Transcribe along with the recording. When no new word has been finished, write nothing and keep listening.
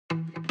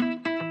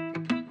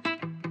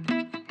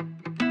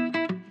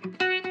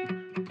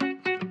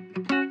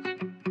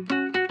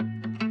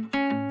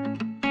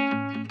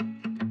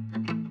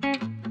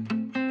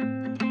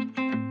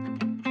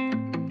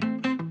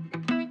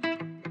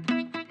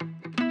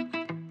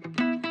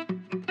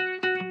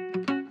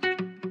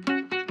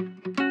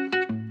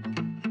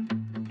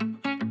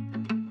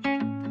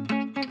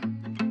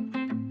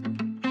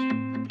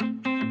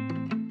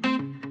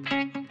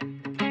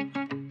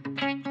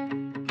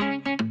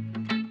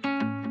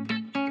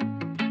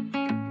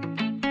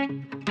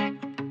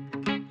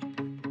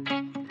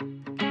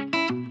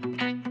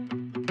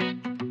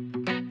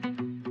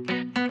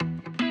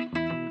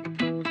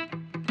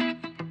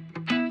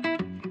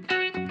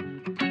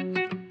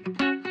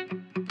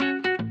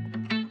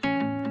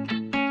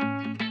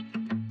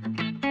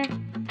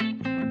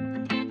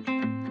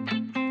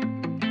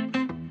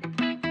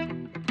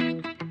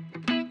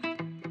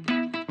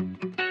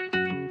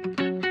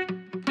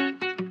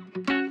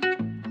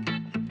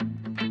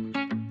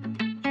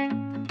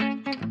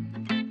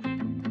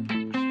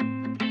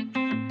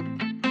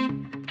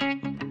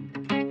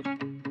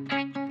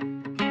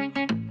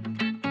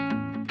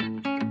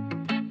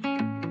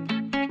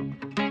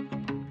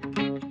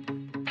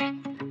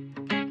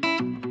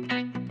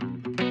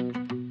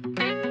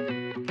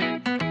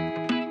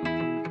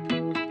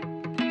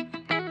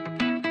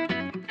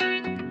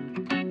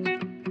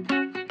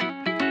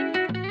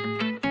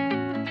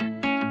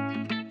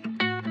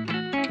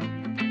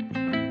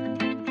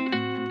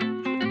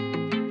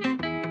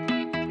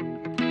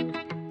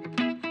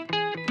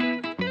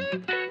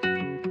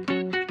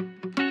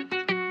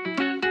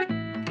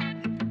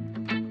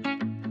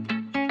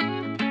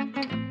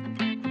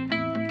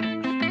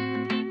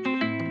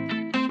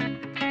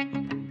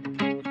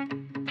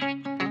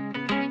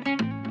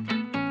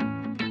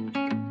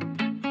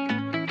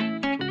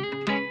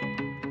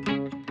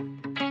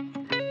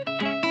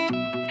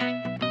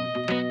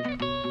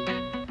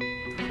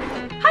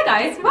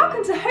guys,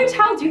 welcome to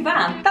Hotel du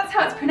Van. That's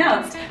how it's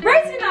pronounced.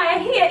 Rosie and I are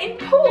here in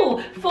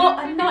Poole for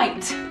a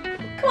night.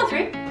 Come on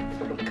through.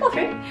 Come on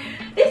through.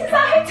 This is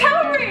our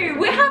hotel room.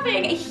 We're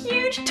having a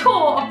huge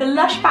tour of the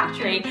Lush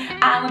factory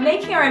and we're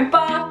making our own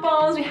bath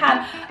bombs. We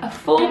had a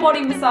full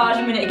body massage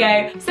a minute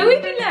ago. So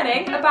we've been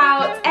learning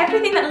about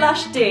everything that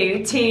Lush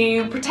do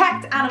to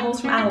protect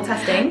animals from animal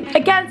testing.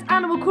 Against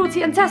animal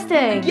cruelty and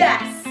testing.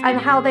 Yes. And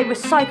how they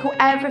recycle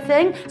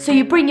everything. So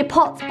you bring your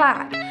pots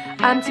back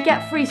to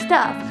get free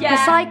stuff. Yeah.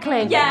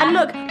 Recycling. Yeah.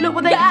 And look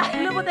what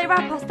they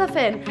wrap our stuff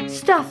in.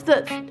 Stuff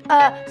that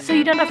so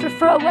you don't have to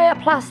throw away a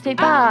plastic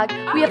bag.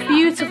 We have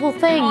beautiful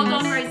things. Hold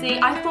on, Rosie.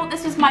 I thought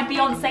this was my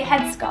Beyonce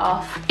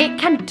headscarf. It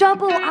can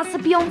double as a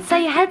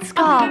Beyonce headscarf.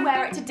 I'm gonna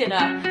wear it to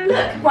dinner.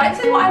 Look, right,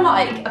 this is what I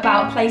like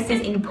about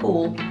places in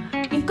Poole.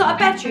 You've got a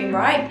bedroom,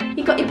 right?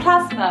 You've got your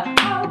plasma.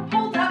 Oh,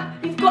 hold up.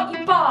 You've got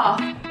your bath.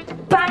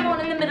 Bang on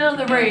in the middle of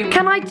the room.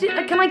 Can I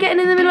get in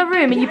the middle of the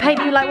room and you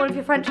paint me like one of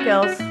your French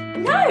girls?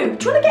 No. Do you want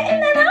to get in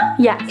there now?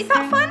 Yes. Is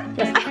that fun?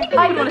 Yes. I think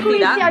I would want to do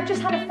that. I've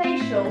just had a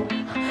facial.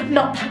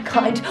 Not that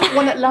kind.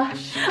 One at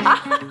Lush.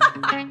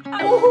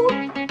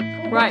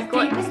 Right, go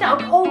on.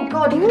 Oh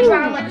god, you can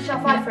drown like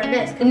Michelle Pfeiffer in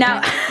this. No.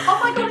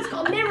 Oh my god, it's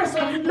got a mirror so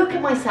I can look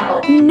at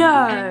myself.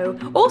 No.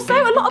 Also,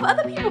 a lot of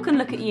other people can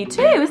look at you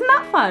too. Isn't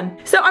that fun?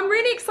 So I'm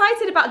really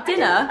excited about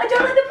dinner. I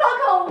don't like the plug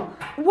hole.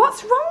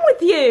 What's wrong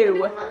with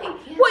you? I don't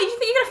like it. What, you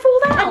think you're gonna fall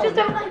down? I just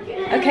don't like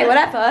it. Okay,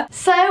 whatever.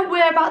 So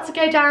we're about to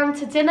go down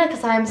to dinner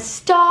because I am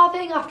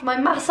starving after my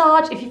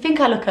massage. If you think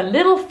I look a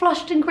little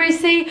flushed and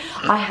greasy,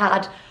 I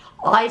had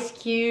ice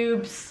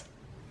cubes,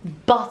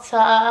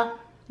 butter,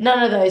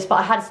 none of those, but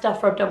I had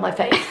stuff rubbed on my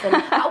face. And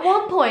at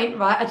one point,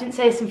 right, I didn't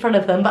say this in front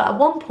of them, but at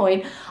one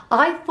point,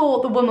 I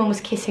thought the woman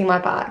was kissing my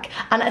back.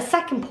 And at a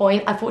second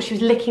point, I thought she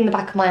was licking the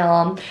back of my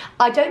arm.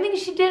 I don't think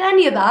she did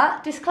any of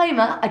that.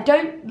 Disclaimer, I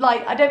don't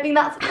think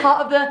that's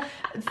part of the,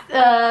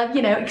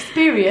 you know,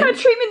 experience. What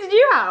treatment did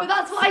you have? But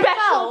that's what I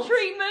felt. Special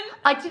treatment.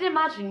 I did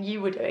imagine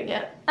you were doing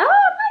it.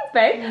 Oh, thanks,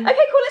 babe.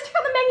 Okay, cool, let's check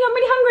out the menu. I'm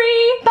really hungry.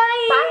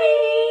 Bye.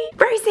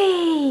 Bye.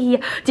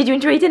 Rosie, did you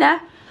enjoy dinner?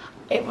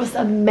 It was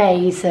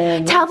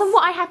amazing. Tell them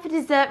what I had for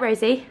dessert,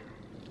 Rosie.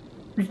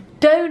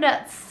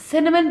 Donuts,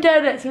 cinnamon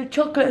donuts with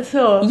chocolate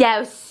sauce. Yeah,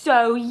 it was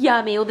so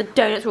yummy. All the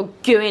donuts were all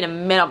gooey in the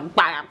middle.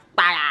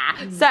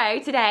 So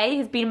today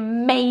has been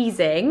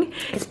amazing.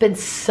 It's been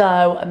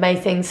so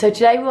amazing. So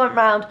today we went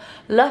round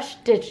Lush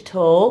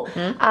Digital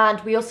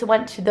and we also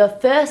went to the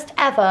first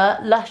ever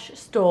Lush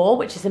store,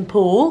 which is in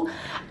Poole,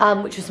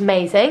 which was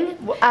amazing.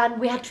 And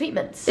we had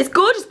treatments. This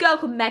gorgeous girl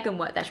called Megan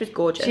worked there. She was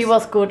gorgeous. She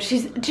was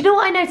gorgeous. Do you know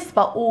what I noticed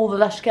about all the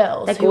Lush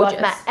girls? They're who gorgeous.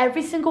 I've met,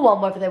 every single one,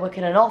 whether they work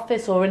in an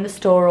office or in the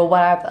store or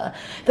wherever,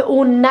 they're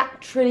all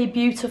naturally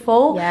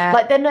beautiful. Yeah.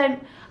 Like they're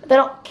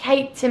not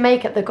caked in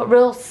makeup, they've got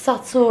real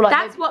subtle, like...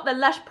 That's what the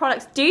Lush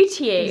products do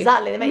to you.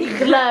 Exactly, they make you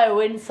glow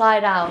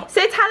inside out.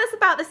 So tell us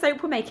about the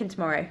soap we're making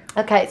tomorrow.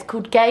 Okay, it's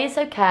called Gay is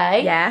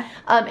Okay. Yeah.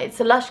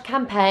 It's a Lush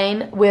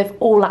campaign with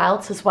All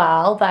Out as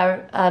well.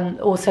 They're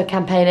also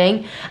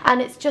campaigning. And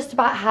it's just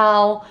about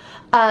how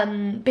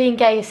being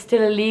gay is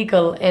still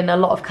illegal in a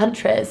lot of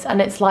countries.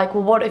 And it's like,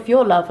 well, what if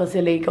your love was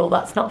illegal?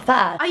 That's not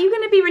fair. Are you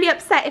going to be really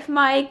upset if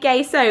my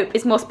gay soap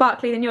is more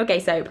sparkly than your gay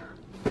soap?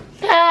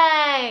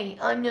 Hey,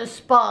 I'm the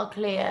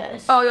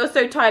sparkliest. Oh, you're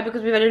so tired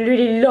because we've had a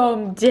really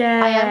long day.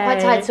 I am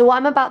quite tired. So what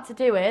I'm about to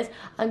do is,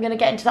 I'm going to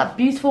get into that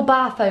beautiful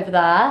bath over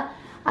there.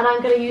 And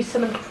I'm going to use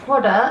some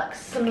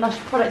products, some Lush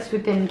products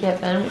we've been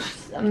given, which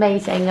is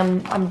amazing.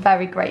 I'm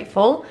very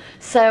grateful.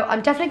 So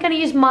I'm definitely going to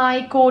use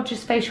my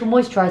gorgeous facial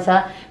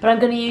moisturiser, but I'm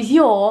going to use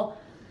your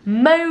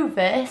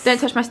Movis. Don't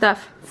touch my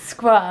stuff.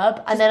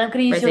 Scrub, and then I'm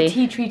going to use your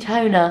tea tree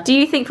toner. Do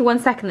you think for 1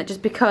 second that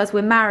just because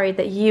we're married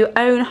that you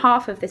own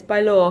half of this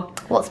by law?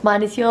 What's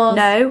mine is yours.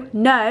 No,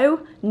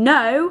 no,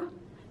 no,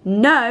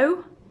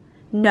 no,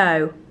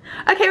 no.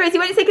 Okay, Rosie,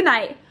 why don't you say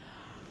goodnight?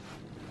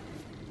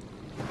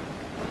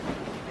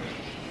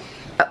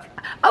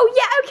 Oh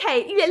yeah,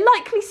 okay, yeah,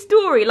 likely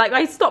story. Like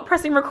I stopped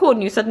pressing record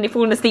and you suddenly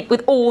fallen asleep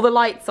with all the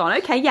lights on.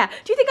 Okay, yeah.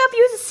 Do you think our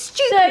viewers are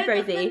stupid,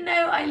 Rosie? The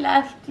note I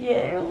left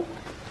you.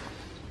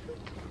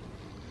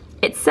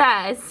 It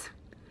says,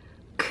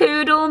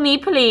 "Coodle me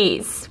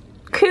please."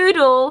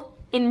 Coodle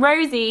in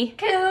Rosie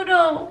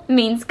Coodle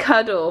means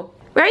cuddle.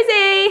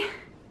 Rosie,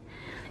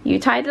 you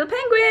tidy little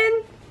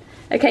penguin.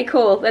 Okay,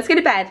 cool. Let's go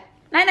to bed.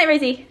 Night night,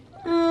 Rosie.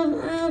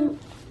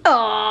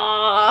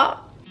 Aww.